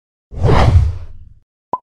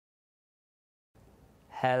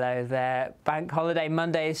Hello there. Bank holiday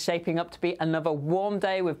Monday is shaping up to be another warm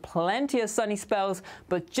day with plenty of sunny spells,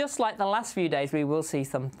 but just like the last few days, we will see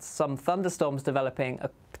some thunderstorms developing,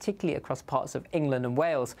 particularly across parts of England and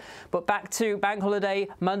Wales. But back to bank holiday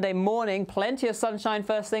Monday morning, plenty of sunshine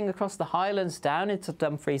first thing across the Highlands down into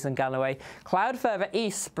Dumfries and Galloway. Cloud further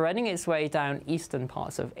east spreading its way down eastern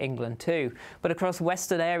parts of England too. But across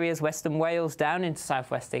western areas, western Wales down into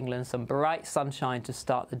southwest England, some bright sunshine to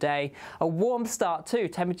start the day. A warm start too.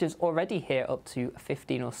 Temperatures already here up to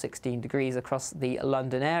 15 or 16 degrees across the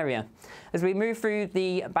London area. As we move through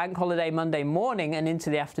the bank holiday Monday morning and into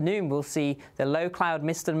the afternoon, we'll see the low cloud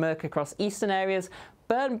mist and murk across eastern areas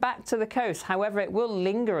burn back to the coast. However, it will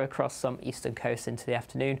linger across some eastern coasts into the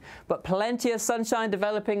afternoon, but plenty of sunshine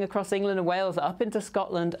developing across England and Wales up into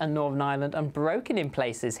Scotland and Northern Ireland, and broken in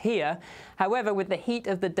places here. However, with the heat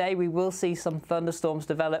of the day, we will see some thunderstorms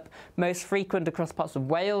develop, most frequent across parts of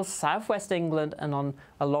Wales, southwest England, and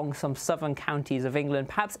along some southern counties of England,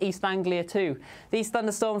 perhaps East Anglia too. These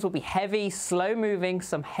thunderstorms will be heavy, slow moving,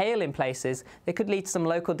 some hail in places. They could lead to some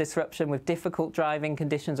local disruption with difficult driving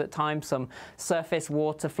conditions at times, some surface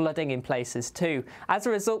water flooding in places too. As a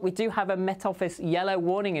result, we do have a Met Office yellow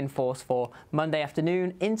warning in force for Monday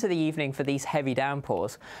afternoon into the evening for these heavy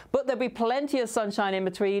downpours. But there'll be plenty of sunshine in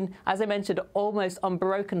between. As I mentioned, almost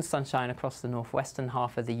unbroken sunshine across the northwestern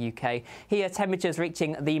half of the UK. Here, temperatures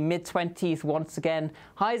reaching the mid-20s once again.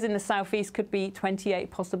 Highs in the southeast could be 28,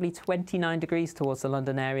 possibly 29 degrees towards the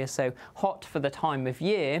London area, so hot for the time of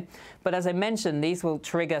year. But as I mentioned, these will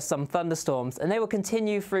trigger some thunderstorms, and they will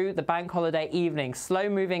continue through the bank holiday evening. Slow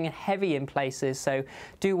moving and heavy in places, so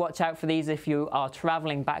do watch out for these if you are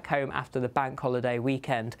travelling back home after the bank holiday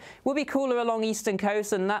weekend. It will be cooler along eastern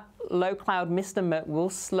coast, and that low cloud mist and murk will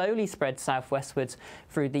slowly spread southwestwards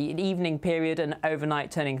through the evening period and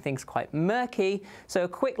overnight, turning things quite murky. So a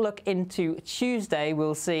quick look into Tuesday,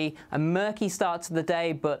 we'll see a murky start to the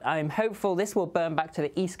day, but I'm hopeful this will burn back to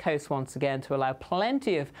the east coast once again to allow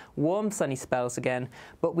plenty of warm sunny spells again.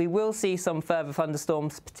 But we will see some further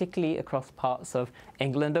thunderstorms, particularly across parts of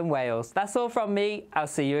England and Wales. That's all from me. I'll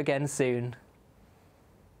see you again soon.